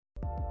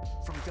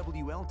From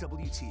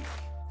WLWT,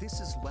 this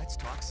is Let's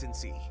Talk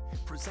Cincy,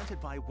 presented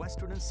by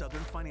Western and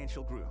Southern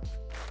Financial Group.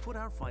 Put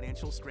our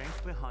financial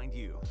strength behind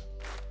you.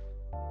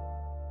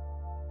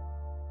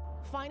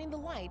 Finding the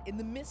light in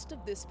the midst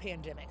of this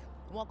pandemic.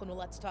 Welcome to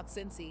Let's Talk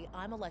Cincy.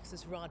 I'm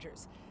Alexis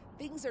Rogers.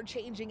 Things are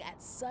changing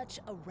at such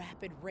a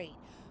rapid rate,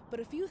 but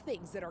a few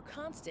things that are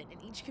constant in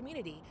each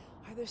community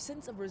are their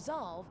sense of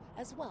resolve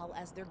as well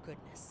as their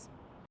goodness.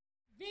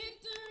 Victory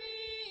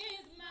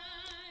is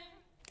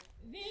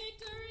mine.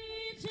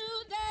 Victory today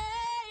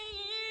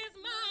is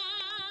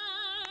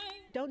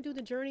mine. Don't do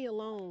the journey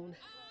alone.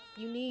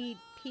 You need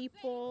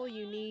people,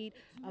 you need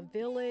a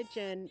village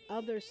and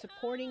others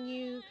supporting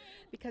you,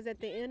 because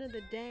at the end of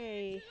the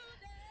day,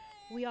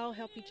 we all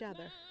help each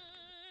other.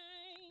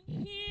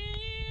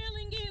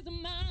 Healing is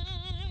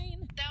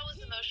mine. That was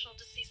emotional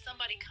to see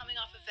somebody coming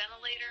off a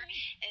ventilator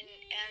and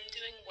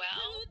doing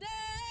well.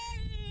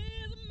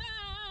 Today is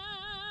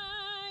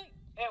mine.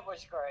 It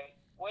was great.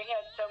 We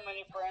had so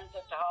many friends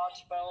at the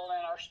hospital,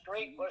 and our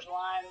street was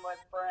lined with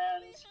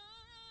friends,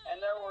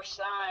 and there were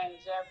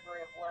signs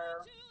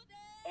everywhere,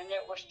 and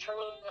it was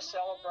truly a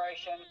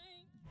celebration.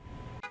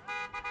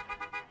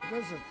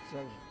 This is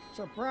a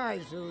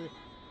surprise to me.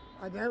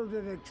 I never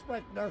did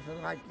expect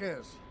nothing like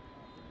this.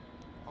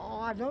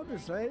 All I know to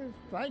say is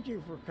thank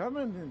you for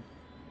coming, and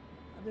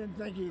I didn't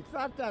think you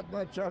thought that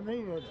much of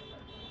me, but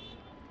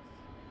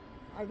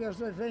I guess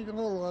they think a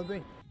little of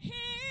me.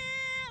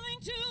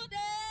 Healing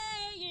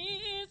today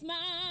is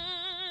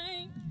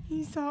mine.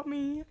 He taught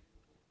me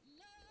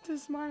to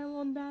smile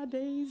on bad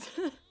days,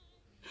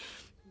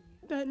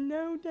 that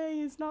no day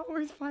is not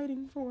worth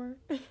fighting for.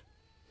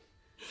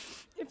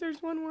 If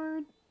there's one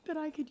word that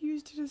I could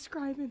use to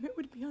describe him, it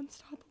would be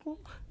unstoppable.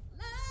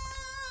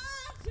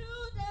 Love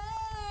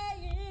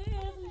today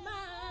is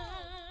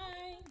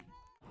mine.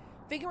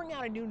 Figuring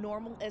out a new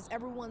normal is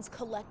everyone's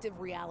collective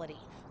reality.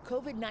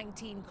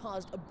 COVID-19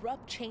 caused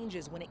abrupt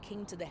changes when it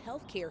came to the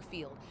healthcare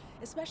field,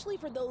 especially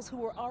for those who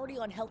were already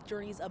on health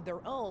journeys of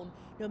their own.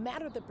 No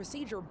matter the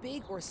procedure,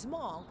 big or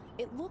small,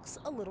 it looks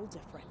a little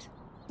different.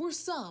 For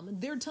some,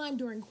 their time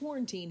during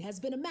quarantine has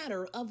been a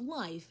matter of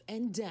life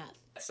and death.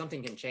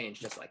 Something can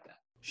change just like that.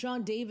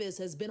 Sean Davis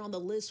has been on the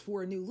list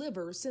for a new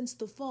liver since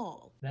the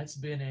fall. That's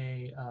been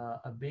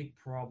a big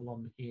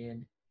problem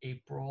in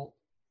April.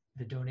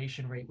 The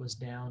donation rate was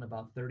down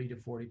about 30 to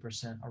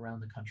 40% around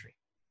the country.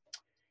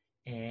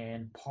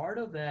 And part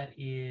of that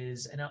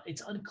is, and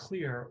it's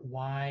unclear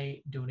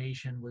why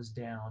donation was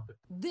down.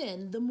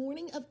 Then, the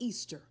morning of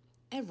Easter,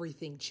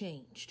 everything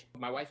changed.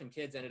 My wife and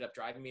kids ended up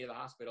driving me to the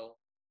hospital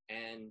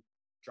and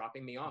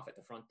dropping me off at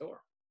the front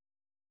door.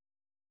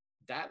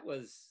 That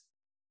was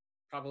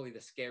probably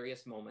the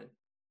scariest moment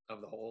of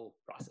the whole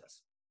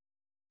process,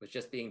 was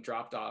just being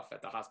dropped off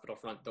at the hospital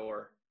front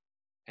door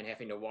and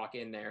having to walk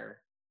in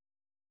there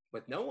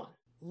with no one.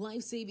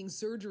 Life-saving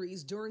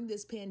surgeries during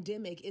this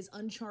pandemic is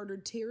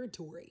uncharted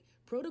territory.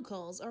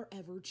 Protocols are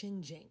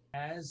ever-changing.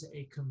 As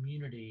a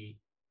community,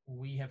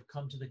 we have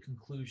come to the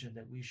conclusion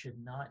that we should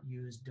not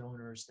use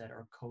donors that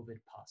are COVID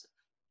positive.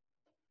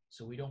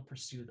 So we don't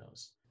pursue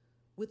those.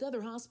 With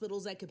other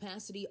hospitals at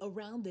capacity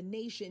around the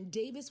nation,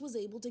 Davis was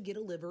able to get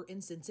a liver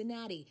in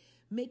Cincinnati,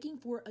 making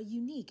for a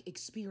unique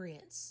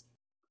experience.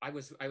 I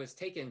was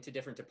taken to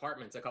different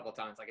departments a couple of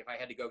times. Like if I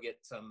had to go get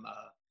some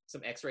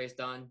x-rays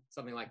done,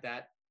 something like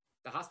that,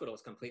 the hospital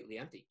was completely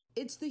empty.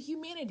 It's the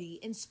humanity,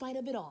 in spite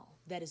of it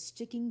all, that is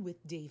sticking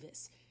with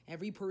Davis.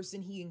 Every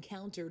person he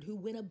encountered who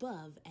went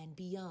above and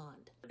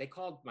beyond. They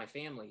called my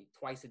family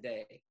twice a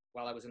day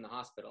while I was in the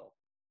hospital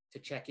to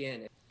check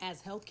in.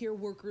 As healthcare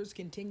workers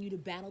continue to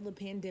battle the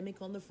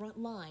pandemic on the front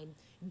line,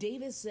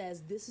 Davis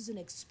says this is an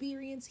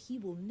experience he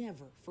will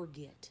never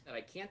forget.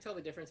 I can't tell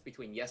the difference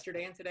between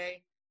yesterday and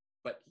today,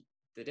 but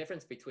the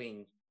difference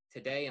between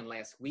today and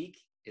last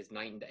week is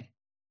night and day.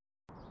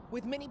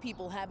 With many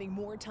people having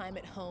more time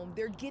at home,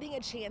 they're getting a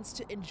chance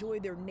to enjoy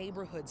their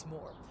neighborhoods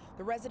more.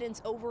 The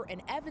residents over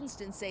in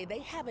Evanston say they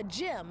have a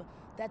gym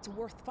that's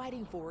worth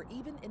fighting for,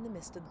 even in the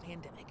midst of the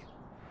pandemic.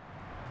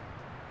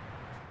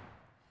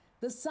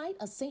 The site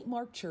of St.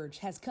 Mark Church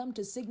has come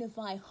to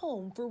signify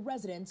home for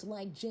residents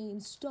like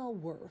James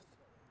Stallworth.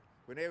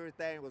 When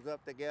everything was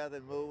up together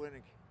and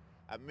moving,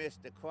 I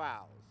missed the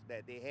crowds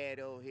that they had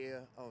over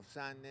here on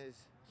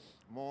Sundays,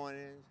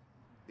 mornings,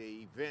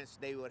 the events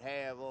they would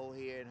have over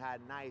here and how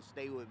nice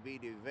they would be,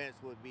 the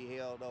events would be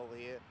held over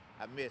here.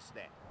 I missed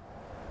that.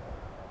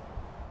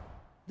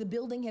 The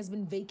building has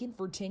been vacant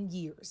for 10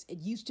 years. It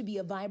used to be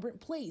a vibrant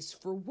place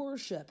for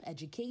worship,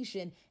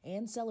 education,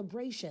 and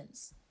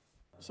celebrations.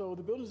 So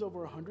the building's over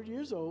 100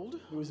 years old.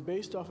 It was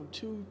based off of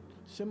two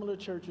similar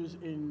churches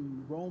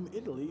in Rome,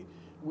 Italy,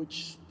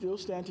 which still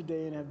stand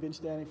today and have been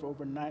standing for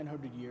over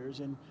 900 years.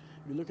 And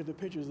if you look at the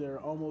pictures, they're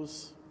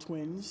almost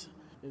twins.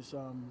 It's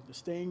the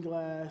stained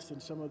glass and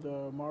some of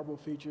the marble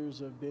features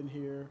have been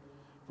here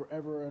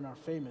forever and are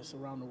famous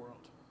around the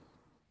world.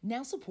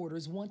 Now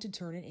supporters want to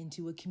turn it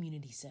into a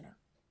community center.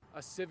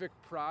 a civic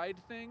pride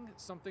thing,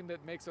 something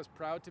that makes us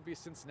proud to be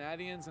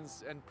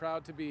Cincinnatians and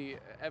proud to be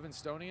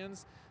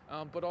Evanstonians,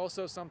 but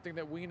also something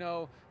that we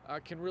know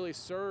can really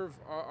serve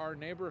our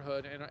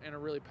neighborhood in a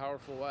really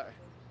powerful way.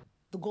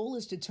 The goal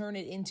is to turn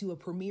it into a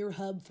premier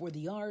hub for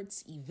the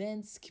arts,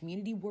 events,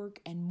 community work,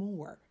 and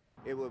more.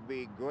 It would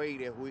be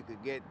great if we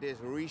could get this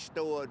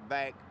restored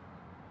back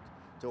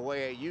to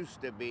where it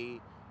used to be,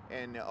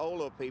 and the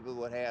older people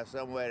would have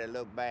somewhere to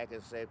look back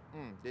and say,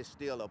 this is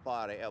still a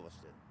part of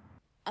Evanston.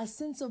 A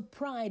sense of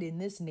pride in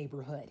this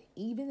neighborhood,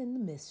 even in the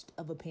midst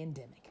of a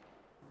pandemic.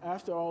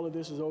 After all of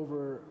this is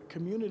over,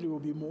 community will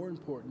be more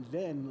important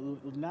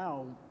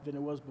now than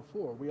it was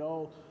before. We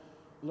all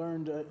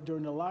learned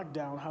during the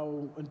lockdown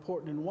how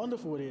important and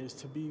wonderful it is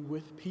to be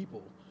with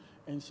people.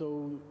 And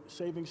so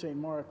Saving St.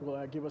 Mark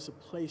will give us a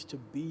place to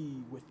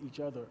be with each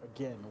other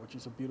again, which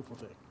is a beautiful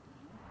thing.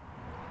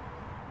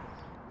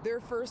 Their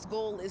first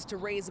goal is to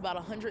raise about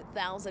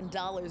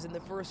 $100,000 in the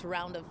first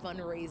round of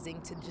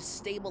fundraising to just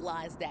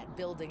stabilize that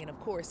building. And of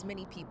course,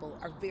 many people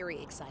are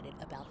very excited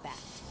about that.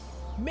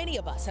 Many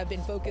of us have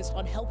been focused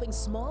on helping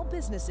small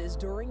businesses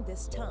during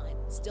this time.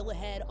 Still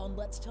ahead on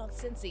Let's Talk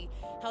Cincy,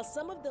 how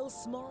some of those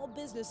small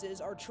businesses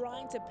are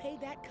trying to pay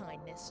that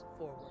kindness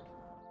forward.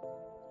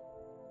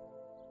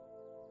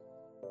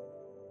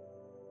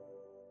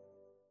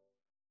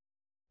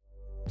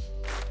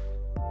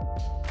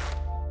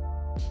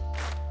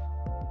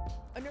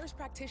 A nurse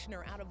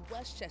practitioner out of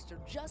Westchester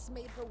just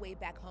made her way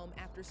back home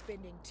after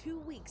spending 2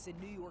 weeks in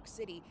New York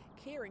City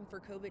caring for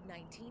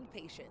COVID-19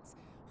 patients.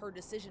 Her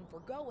decision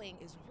for going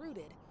is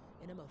rooted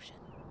in emotion.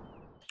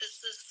 This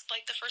is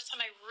like the first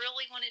time I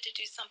really wanted to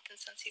do something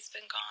since he's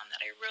been gone,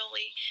 that I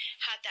really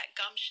had that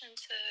gumption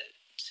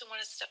to want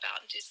to step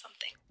out and do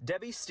something.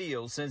 Debbie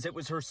Steele says it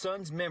was her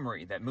son's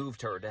memory that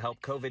moved her to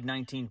help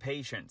COVID-19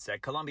 patients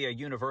at Columbia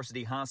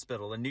University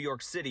Hospital in New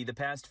York City the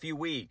past few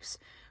weeks.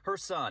 Her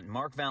son,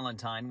 Mark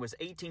Valentine, was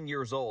 18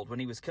 years old when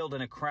he was killed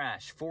in a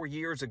crash 4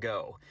 years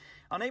ago.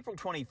 On April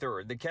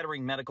 23rd, the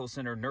Kettering Medical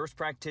Center nurse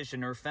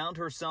practitioner found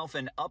herself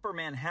in Upper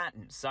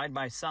Manhattan side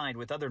by side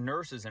with other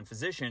nurses and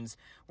physicians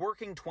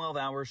working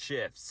 12-hour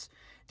shifts.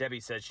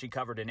 Debbie says she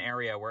covered an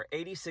area where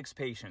 86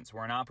 patients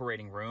were in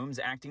operating rooms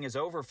acting as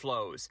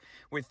overflows,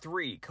 with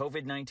 3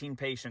 COVID-19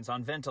 patients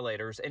on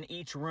ventilators in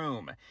each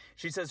room.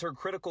 She says her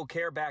critical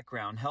care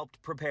background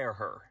helped prepare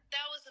her.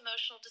 That was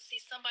emotional to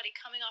see somebody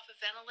coming off a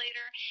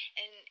ventilator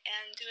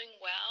and doing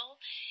well.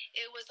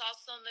 It was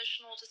also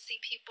emotional to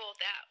see people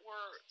that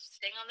were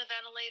staying on the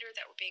ventilator,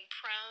 that were being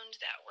prone,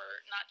 that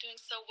were not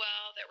doing so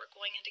well, that were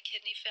going into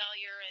kidney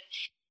failure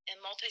and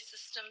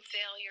multi-system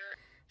failure.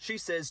 She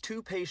says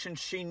 2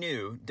 patients she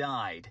knew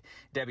died.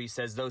 Debbie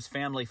says those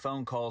family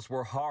phone calls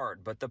were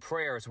hard, but the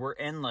prayers were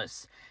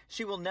endless.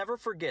 She will never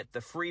forget the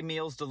free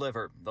meals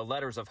delivered, the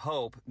letters of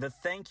hope, the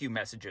thank you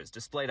messages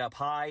displayed up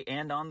high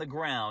and on the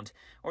ground,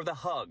 or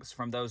the hugs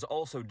from those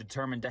also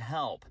determined to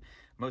help.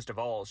 Most of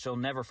all, she'll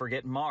never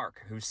forget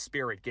Mark, whose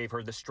spirit gave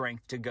her the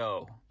strength to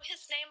go.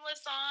 His name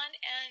lives on,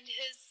 and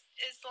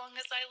as long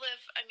as I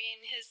live, I mean,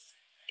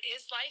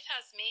 his life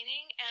has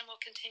meaning and will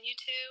continue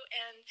to,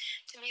 and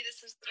to me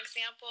this is an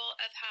example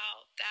of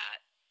how that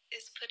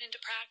is put into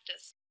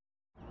practice.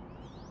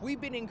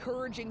 We've been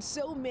encouraging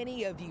so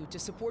many of you to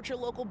support your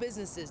local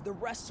businesses, the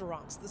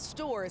restaurants, the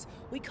stores.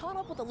 We caught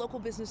up with a local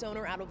business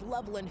owner out of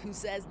Loveland who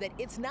says that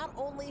it's not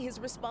only his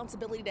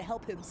responsibility to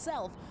help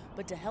himself,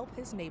 but to help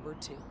his neighbor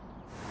too.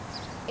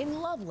 In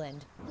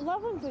Loveland's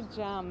a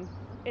gem.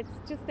 It's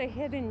just a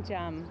hidden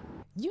gem.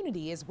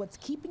 Unity is what's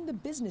keeping the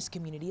business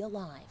community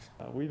alive.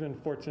 We've been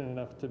fortunate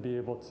enough to be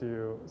able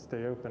to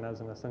stay open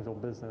as an essential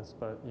business,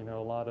 but a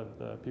lot of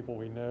the people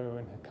we know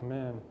and come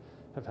in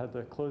have had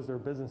to close their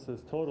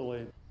businesses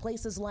totally.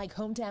 Places like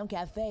Hometown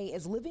Cafe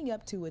is living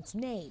up to its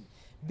name.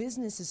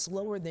 Business is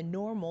slower than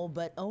normal,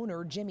 but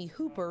owner Jimmy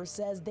Hooper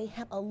says they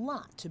have a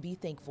lot to be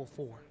thankful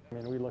for.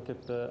 We look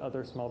at the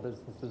other small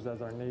businesses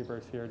as our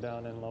neighbors here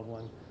down in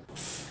Loveland.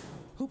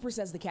 Hooper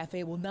says the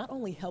cafe will not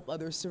only help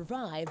others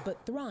survive,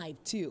 but thrive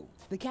too.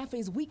 The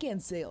cafe's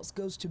weekend sales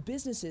goes to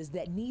businesses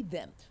that need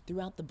them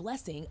throughout the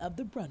blessing of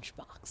the brunch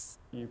box.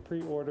 You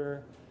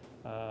pre-order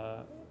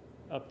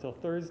up till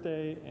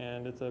Thursday,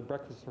 and it's a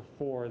breakfast for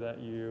 4 that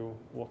you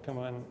will come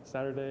on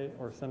Saturday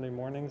or Sunday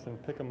mornings and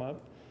pick them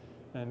up.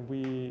 And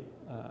we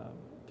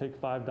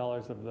take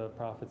 $5 of the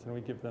profits and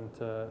we give them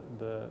to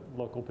the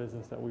local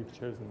business that we've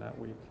chosen that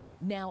week.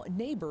 Now,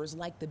 neighbors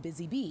like the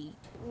Busy Bee.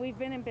 We've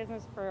been in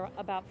business for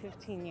about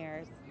 15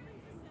 years,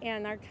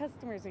 and our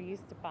customers are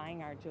used to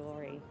buying our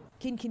jewelry.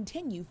 Can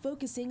continue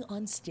focusing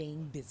on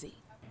staying busy.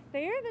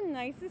 They are the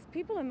nicest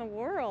people in the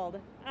world.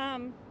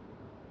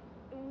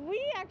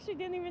 We actually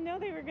didn't even know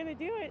they were going to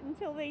do it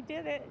until they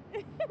did it.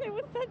 It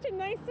was such a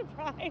nice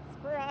surprise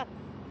for us.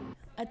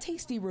 A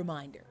tasty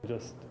reminder.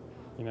 Just,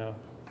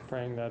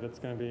 praying that it's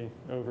going to be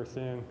over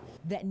soon.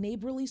 That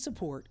neighborly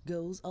support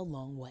goes a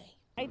long way.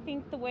 I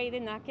think the way to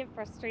not get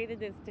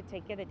frustrated is to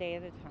take it a day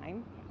at a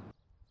time.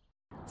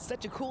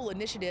 Such a cool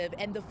initiative,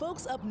 and the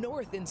folks up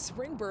north in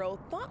Springboro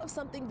thought of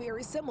something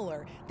very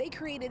similar. They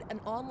created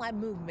an online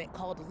movement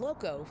called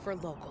Loco for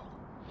Local.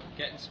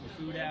 getting some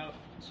food out,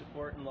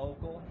 supporting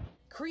local.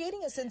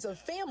 Creating a sense of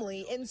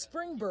family in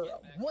Springboro,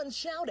 one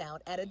shout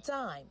out at a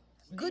time.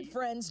 Good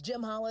friends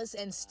Jim Hollis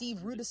and Steve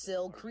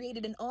Rudisil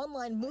created an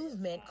online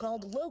movement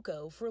called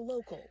Loco for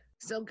Local.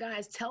 So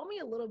guys, tell me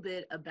a little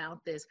bit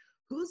about this.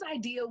 Whose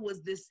idea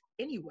was this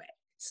anyway?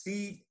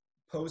 Steve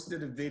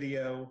posted a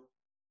video.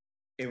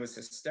 It was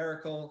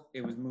hysterical,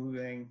 it was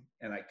moving,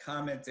 and I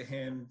commented to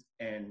him,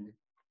 and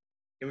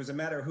it was a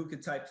matter of who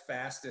could type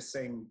fastest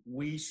saying,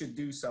 we should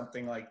do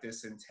something like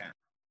this in town.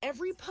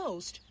 Every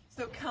post,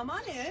 so come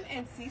on in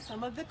and see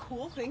some of the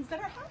cool things that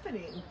are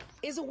happening,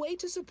 is a way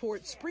to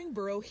support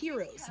Springboro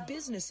heroes,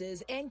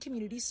 businesses, and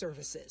community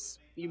services.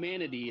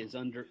 Humanity is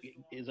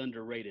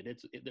underrated.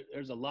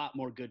 There's a lot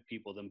more good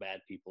people than bad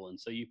people, and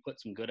so you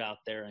put some good out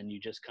there and you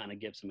just kind of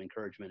give some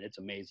encouragement. It's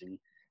amazing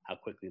how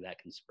quickly that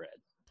can spread.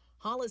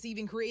 Hollis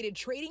even created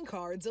trading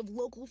cards of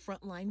local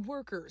frontline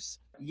workers.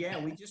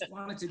 Yeah, we just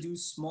wanted to do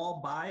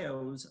small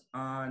bios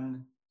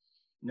on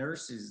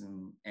nurses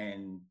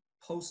and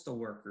postal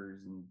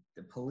workers and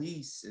the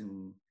police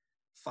and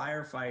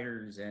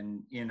firefighters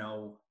and,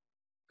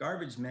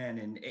 garbage men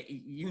and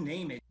you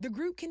name it. The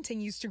group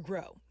continues to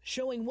grow,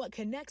 showing what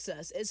connects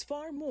us is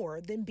far more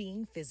than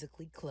being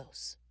physically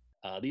close.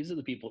 These are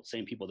the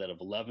same people that have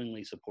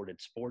lovingly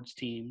supported sports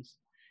teams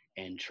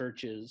and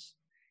churches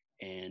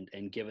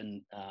and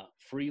given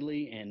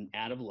freely and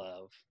out of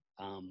love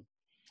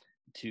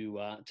to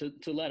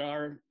let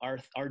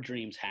our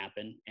dreams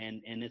happen.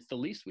 And it's the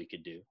least we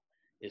could do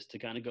is to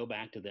kind of go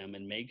back to them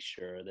and make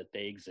sure that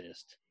they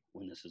exist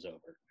when this is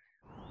over.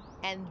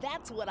 And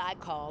that's what I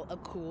call a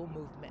cool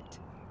movement.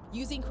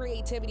 Using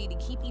creativity to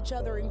keep each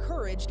other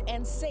encouraged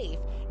and safe.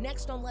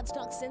 Next on Let's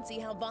Talk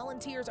Cincy, how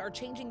volunteers are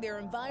changing their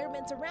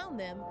environments around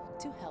them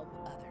to help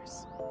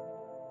others.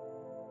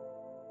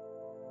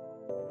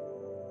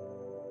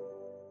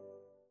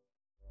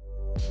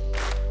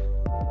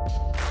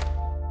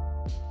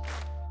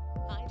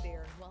 Hi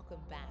there and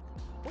welcome back.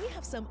 We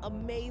have some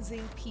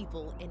amazing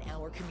people in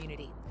our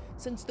community.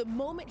 Since the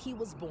moment he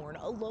was born,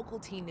 a local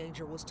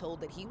teenager was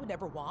told that he would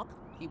never walk,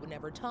 he would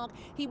never talk,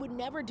 he would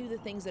never do the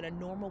things that a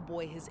normal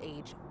boy his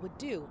age would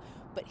do.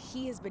 But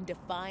he has been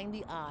defying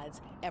the odds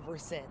ever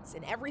since.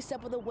 And every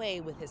step of the way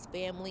with his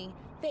family,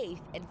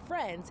 faith, and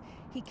friends,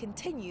 he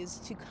continues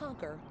to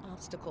conquer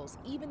obstacles,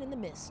 even in the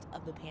midst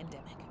of the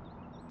pandemic.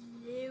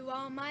 You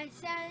are my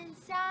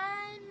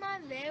sunshine, my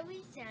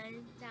very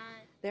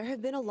sunshine. There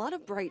have been a lot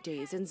of bright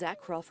days in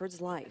Zach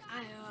Crawford's life.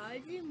 I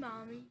love you,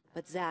 Mommy.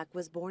 But Zach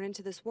was born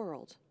into this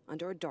world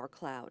under a dark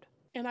cloud.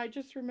 And I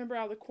just remember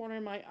out of the corner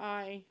of my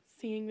eye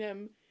seeing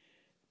them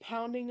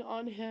pounding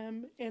on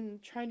him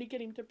and trying to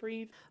get him to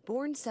breathe.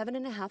 Born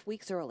 7.5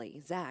 weeks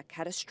early, Zach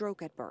had a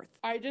stroke at birth.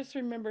 I just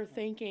remember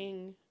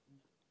thinking,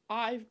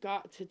 I've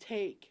got to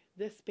take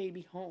this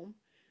baby home.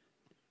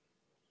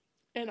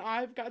 And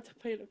I've got to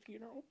plan a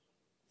funeral.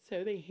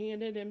 So they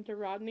handed him to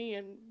Rodney,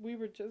 and we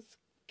were just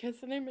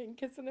kissing him and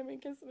kissing him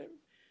and kissing him.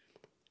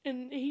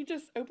 And he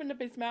just opened up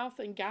his mouth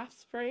and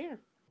gasped for air.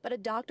 But a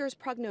doctor's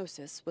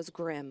prognosis was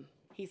grim.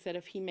 He said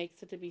if he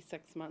makes it to be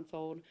 6 months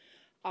old,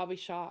 I'll be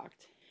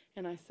shocked.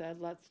 And I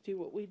said, let's do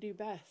what we do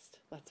best.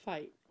 Let's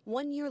fight.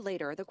 1 year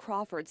later, the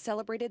Crawfords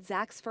celebrated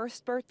Zach's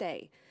first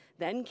birthday,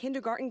 then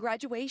kindergarten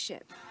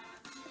graduation.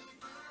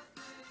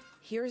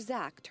 Here's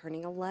Zach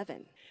turning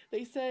 11.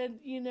 They said,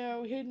 he'd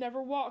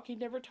never walk, he'd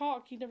never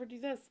talk, he'd never do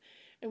this.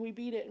 And we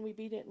beat it, and we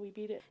beat it, and we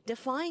beat it.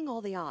 Defying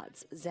all the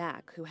odds,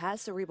 Zach, who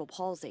has cerebral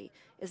palsy,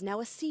 is now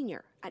a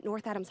senior at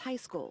North Adams High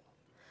School.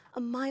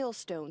 A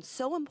milestone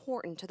so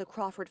important to the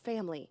Crawford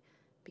family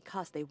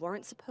because they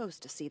weren't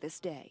supposed to see this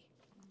day.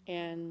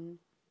 And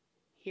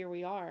here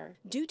we are.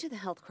 Due to the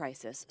health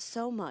crisis,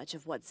 so much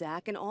of what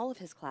Zach and all of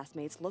his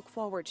classmates look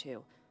forward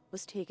to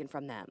was taken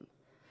from them.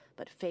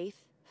 But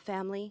faith,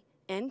 family,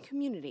 and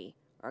community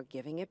are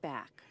giving it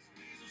back.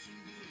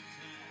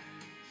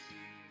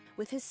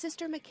 With his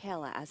sister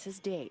Michaela as his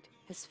date,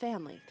 his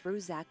family threw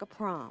Zach a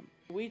prom.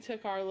 We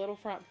took our little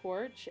front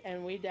porch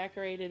and we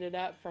decorated it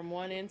up from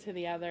one end to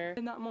the other.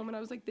 In that moment,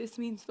 I was like, this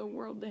means the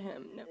world to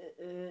him. No.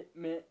 It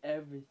meant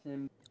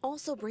everything.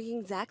 Also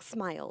bringing Zach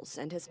smiles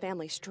and his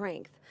family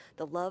strength,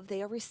 the love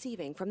they are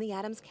receiving from the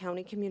Adams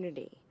County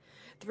community.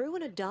 Through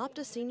an Adopt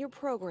a Senior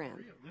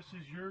program, this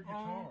is your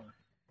guitar.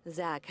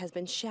 Zach has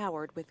been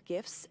showered with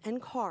gifts and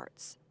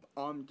cards.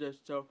 I'm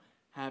just so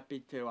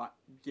happy to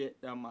get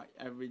them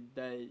every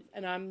day.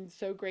 And I'm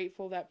so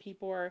grateful that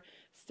people are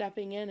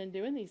stepping in and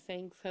doing these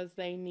things because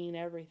they mean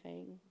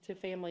everything to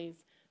families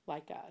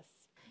like us.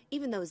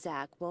 Even though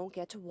Zach won't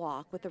get to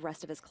walk with the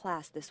rest of his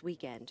class this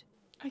weekend,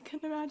 I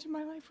couldn't imagine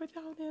my life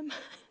without him.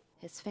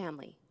 His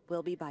family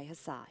will be by his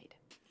side.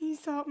 He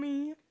taught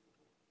me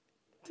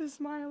to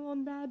smile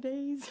on bad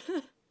days.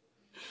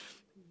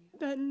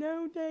 That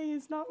no day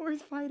is not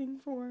worth fighting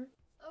for.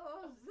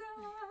 Oh,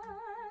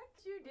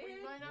 Zach, you did.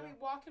 We might not be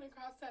walking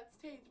across that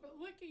stage, but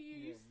look at you,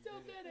 you still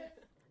did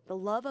it. The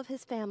love of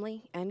his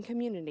family and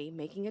community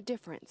making a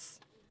difference.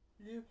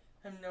 You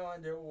have no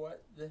idea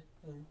what this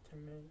means to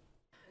me.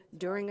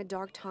 During a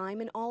dark time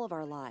in all of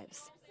our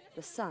lives,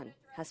 the sun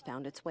has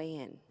found its way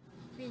in.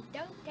 Please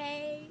don't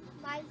take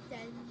my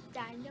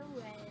sunshine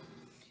away.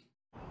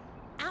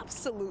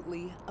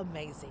 Absolutely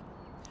amazing.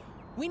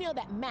 We know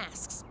that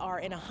masks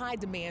are in a high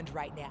demand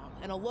right now,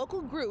 and a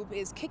local group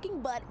is kicking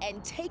butt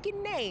and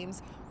taking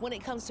names when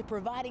it comes to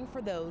providing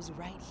for those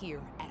right here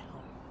at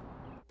home.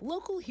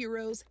 Local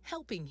heroes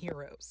helping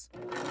heroes.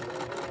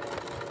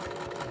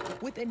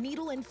 With a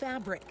needle and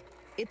fabric,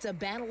 it's a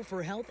battle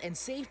for health and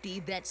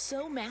safety that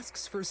Sew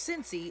Masks for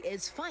Cincy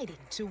is fighting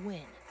to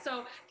win.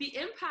 So the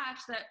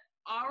impact that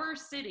our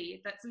city,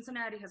 that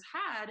Cincinnati has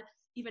had,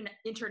 even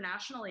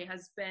internationally,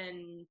 has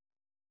been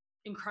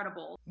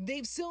incredible.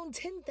 They've sewn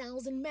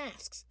 10,000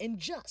 masks in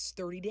just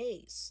 30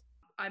 days.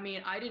 I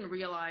mean, I didn't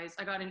realize,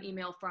 I got an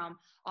email from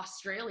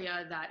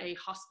Australia that a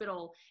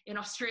hospital in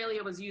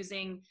Australia was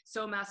using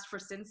Sew Masks for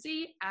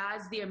Cincy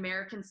as the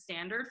American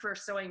standard for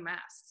sewing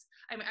masks.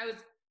 I mean,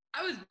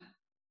 I was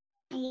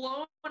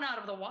blown out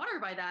of the water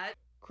by that.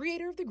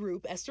 Creator of the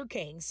group, Esther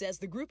Kane, says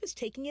the group is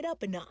taking it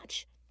up a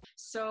notch.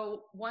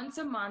 So once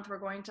a month, we're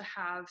going to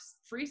have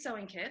free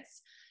sewing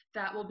kits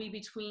that will be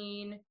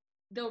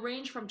they'll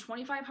range from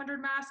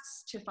 2,500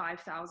 masks to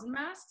 5,000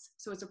 masks.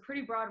 So it's a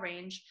pretty broad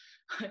range.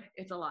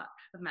 It's a lot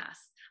of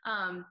masks.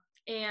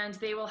 And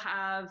they will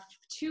have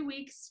 2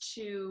 weeks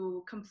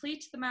to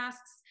complete the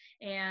masks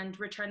and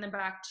return them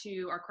back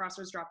to our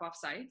Crossroads drop-off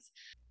sites.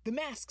 The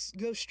masks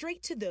go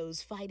straight to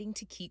those fighting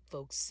to keep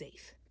folks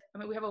safe. I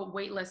mean, we have a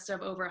wait list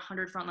of over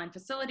 100 frontline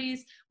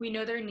facilities. We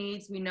know their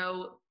needs. We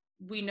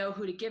know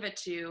who to give it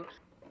to.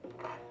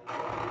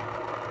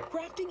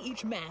 Crafting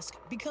each mask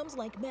becomes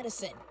like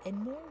medicine in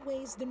more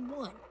ways than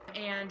one.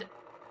 And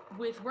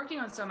with working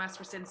on Sew Masks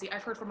for Cincy,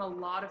 I've heard from a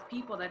lot of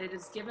people that it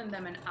has given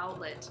them an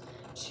outlet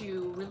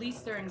to release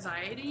their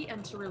anxiety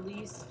and to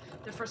release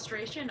the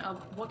frustration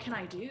of, what can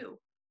I do?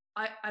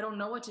 I don't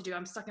know what to do.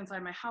 I'm stuck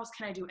inside my house.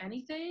 Can I do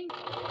anything?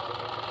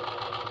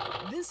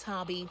 This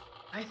hobby,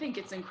 I think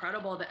it's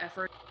incredible, the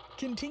effort,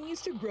 continues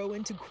to grow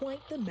into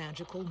quite the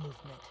magical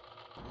movement.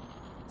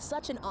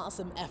 Such an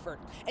awesome effort.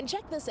 And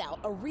check this out,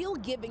 a real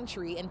giving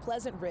tree in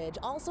Pleasant Ridge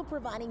also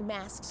providing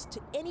masks to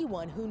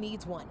anyone who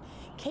needs one.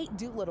 Kate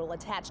Doolittle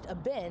attached a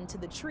bin to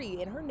the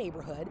tree in her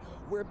neighborhood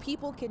where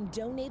people can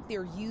donate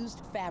their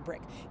used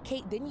fabric.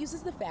 Kate then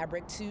uses the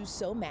fabric to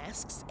sew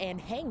masks and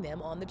hang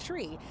them on the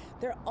tree.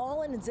 They're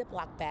all in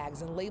Ziploc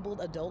bags and labeled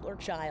adult or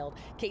child.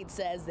 Kate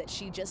says that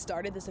she just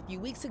started this a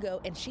few weeks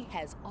ago and she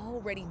has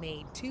already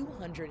made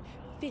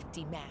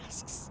 250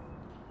 masks.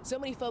 So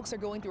many folks are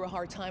going through a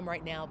hard time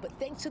right now, but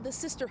thanks to the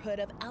sisterhood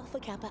of Alpha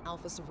Kappa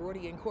Alpha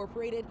Sorority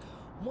Incorporated,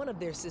 one of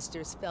their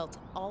sisters felt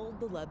all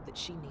the love that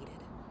she needed.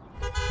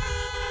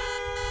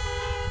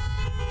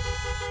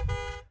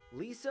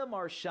 Lisa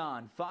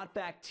Marchand fought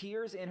back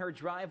tears in her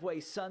driveway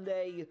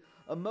Sunday,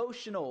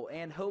 emotional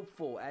and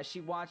hopeful as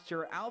she watched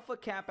her Alpha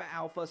Kappa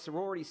Alpha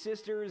sorority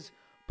sisters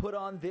put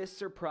on this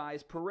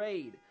surprise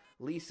parade.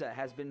 Lisa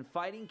has been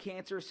fighting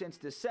cancer since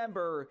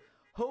December,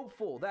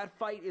 hopeful that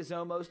fight is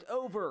almost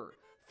over,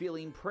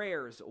 feeling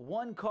prayers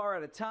one car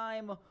at a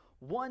time,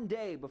 one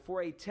day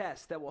before a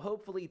test that will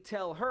hopefully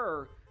tell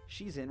her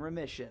she's in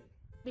remission.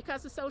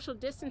 Because of social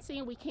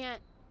distancing, we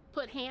can't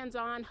put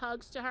hands-on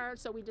hugs to her,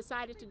 so we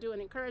decided to do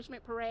an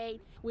encouragement parade.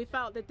 We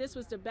felt that this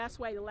was the best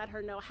way to let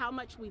her know how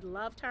much we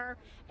loved her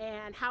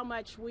and how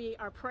much we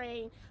are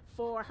praying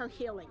for her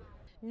healing.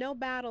 No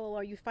battle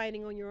are you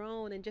fighting on your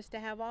own, and just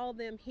to have all of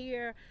them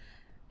here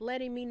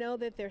letting me know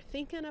that they're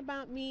thinking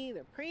about me,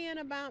 they're praying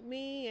about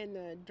me, and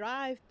the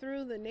drive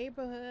through the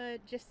neighborhood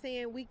just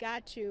saying we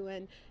got you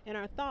and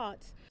our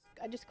thoughts.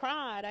 I just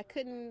cried. I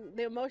couldn't,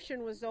 the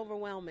emotion was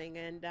overwhelming,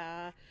 and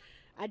I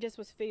just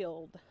was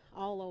filled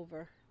all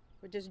over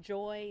with just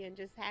joy and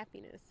just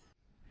happiness.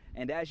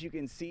 And as you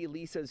can see,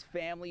 Lisa's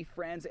family,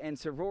 friends, and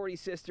sorority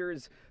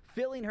sisters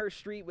filling her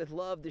street with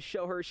love to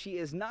show her she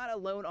is not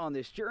alone on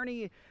this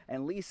journey,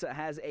 and Lisa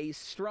has a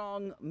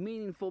strong,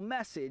 meaningful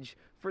message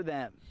for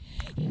them.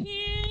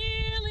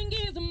 Healing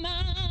is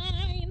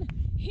mine.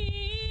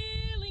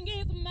 Healing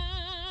is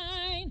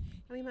mine.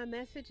 I mean, my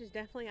message is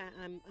definitely,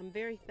 I'm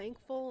very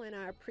thankful, and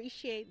I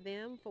appreciate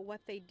them for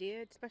what they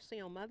did,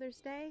 especially on Mother's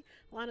Day.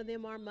 A lot of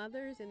them are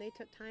mothers, and they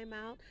took time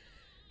out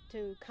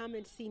to come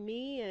and see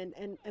me,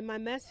 and my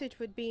message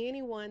would be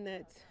anyone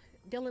that's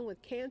dealing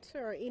with cancer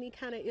or any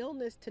kind of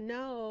illness to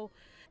know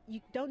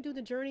you don't do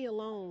the journey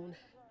alone.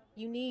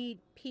 You need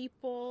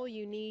people,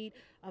 you need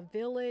a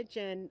village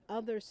and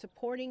others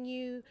supporting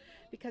you,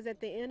 because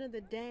at the end of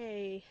the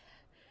day,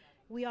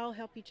 we all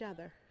help each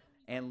other.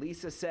 And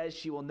Lisa says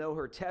she will know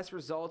her test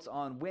results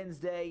on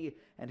Wednesday,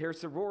 and her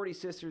sorority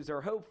sisters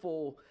are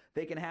hopeful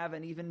they can have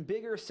an even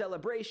bigger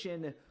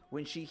celebration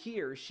when she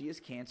hears she is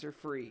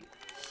cancer-free.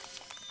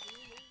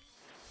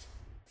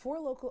 4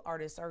 local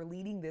artists are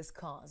leading this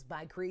cause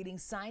by creating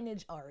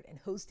signage art and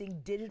hosting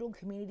digital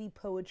community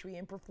poetry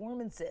and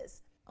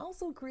performances.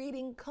 Also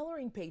creating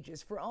coloring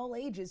pages for all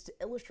ages to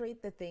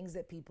illustrate the things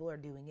that people are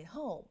doing at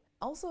home.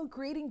 Also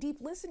creating deep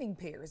listening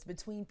pairs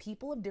between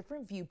people of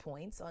different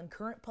viewpoints on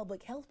current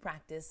public health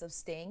practice of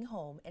staying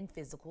home and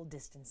physical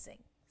distancing.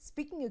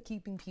 Speaking of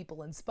keeping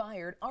people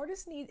inspired,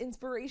 artists need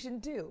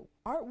inspiration too.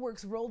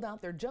 Artworks rolled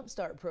out their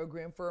Jumpstart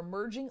program for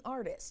emerging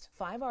artists.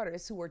 5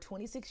 artists who are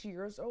 26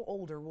 years or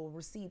older will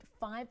receive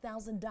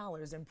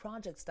 $5,000 in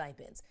project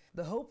stipends.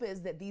 The hope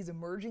is that these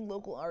emerging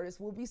local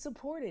artists will be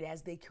supported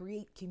as they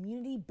create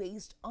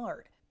community-based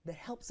art that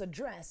helps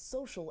address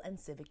social and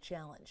civic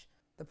challenge.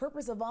 The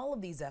purpose of all of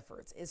these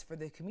efforts is for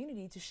the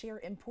community to share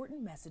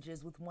important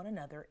messages with one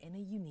another in a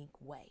unique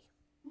way.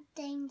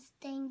 Thanks,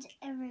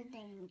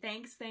 everything.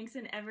 Thanks,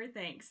 and ever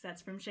thanks.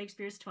 That's from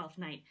Shakespeare's Twelfth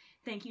Night.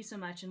 Thank you so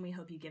much, and we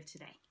hope you give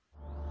today.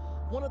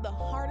 One of the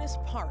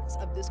hardest parts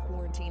of this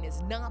quarantine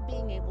is not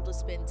being able to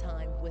spend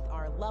time with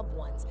our loved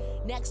ones.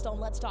 Next on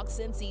Let's Talk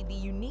Cincy, the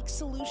unique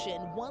solution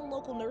one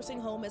local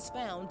nursing home has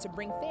found to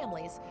bring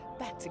families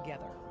back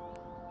together.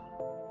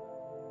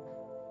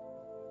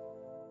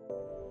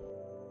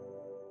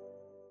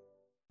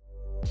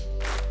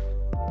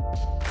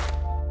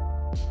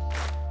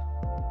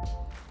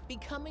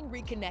 Becoming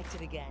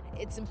reconnected again,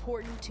 it's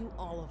important to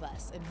all of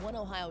us, and One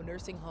Ohio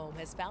Nursing Home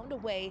has found a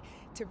way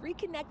to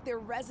reconnect their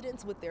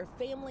residents with their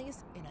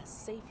families in a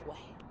safe way.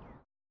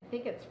 I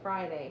think it's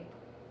Friday.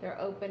 They're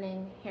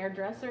opening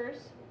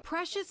hairdressers.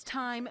 Precious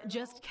time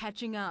just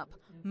catching up.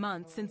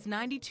 Months since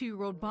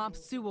 92-year-old Bob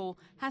Sewell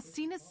has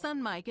seen his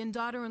son Mike and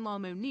daughter-in-law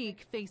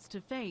Monique face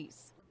to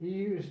face. He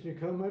used to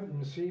come up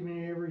and see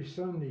me every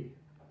Sunday.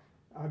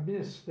 I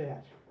missed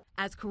that.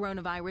 As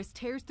coronavirus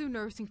tears through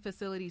nursing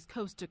facilities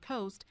coast to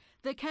coast,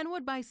 the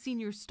Kenwood by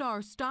Senior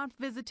Star stopped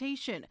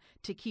visitation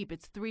to keep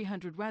its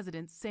 300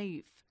 residents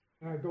safe.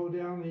 I go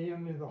down the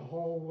end of the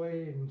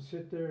hallway and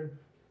sit there and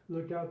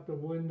look out the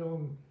window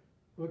and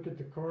look at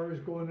the cars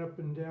going up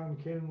and down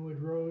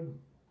Kenwood Road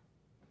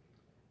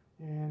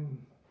and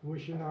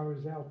wishing I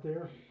was out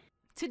there.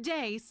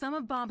 Today, some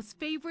of Bob's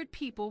favorite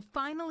people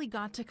finally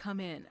got to come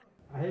in.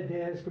 I had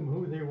to ask them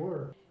who they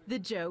were. The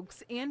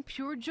jokes and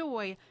pure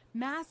joy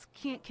masks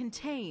can't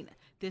contain.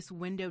 This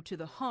window to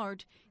the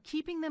heart,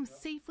 keeping them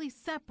safely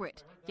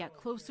separate, yet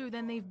closer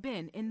than they've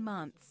been in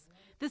months.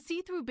 The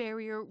see-through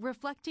barrier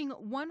reflecting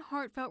one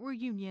heartfelt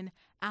reunion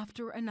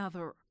after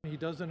another. He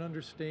doesn't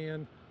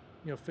understand,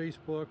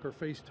 Facebook or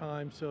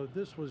FaceTime, so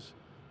this was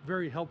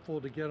very helpful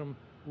to get him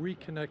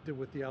reconnected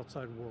with the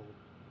outside world.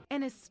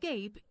 An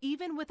escape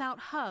even without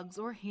hugs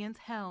or hands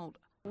held.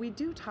 We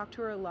do talk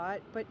to her a lot,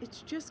 but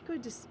it's just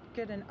good to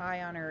get an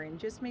eye on her and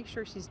just make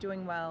sure she's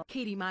doing well.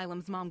 Katie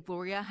Milam's mom,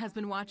 Gloria, has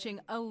been watching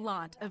a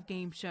lot of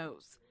game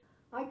shows.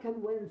 I could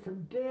win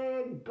some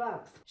big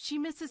bucks. She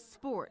misses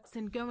sports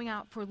and going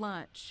out for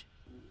lunch.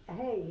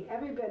 Hey,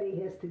 everybody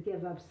has to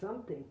give up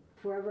something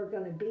if we're ever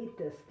going to beat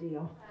this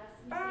deal.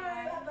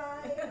 Bye.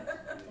 Bye.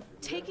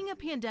 Taking a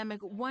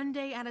pandemic one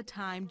day at a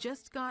time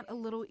just got a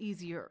little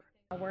easier.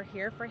 We're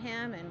here for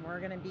him, and we're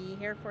going to be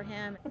here for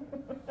him.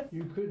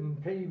 You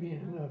couldn't pay me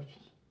enough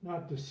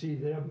not to see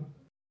them.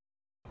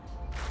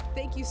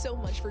 Thank you so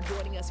much for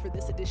joining us for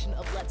this edition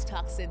of Let's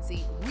Talk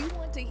Cincy. We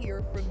want to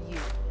hear from you.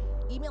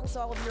 Email us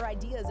all of your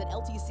ideas at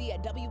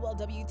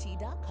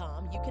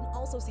ltc@wlwt.com. You can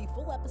also see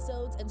full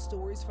episodes and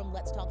stories from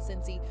Let's Talk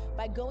Cincy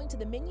by going to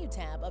the menu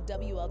tab of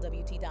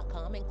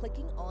wlwt.com and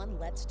clicking on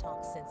Let's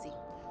Talk Cincy.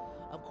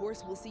 Of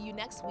course, we'll see you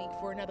next week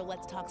for another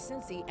Let's Talk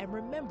Cincy, and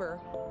remember,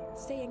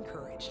 stay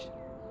encouraged.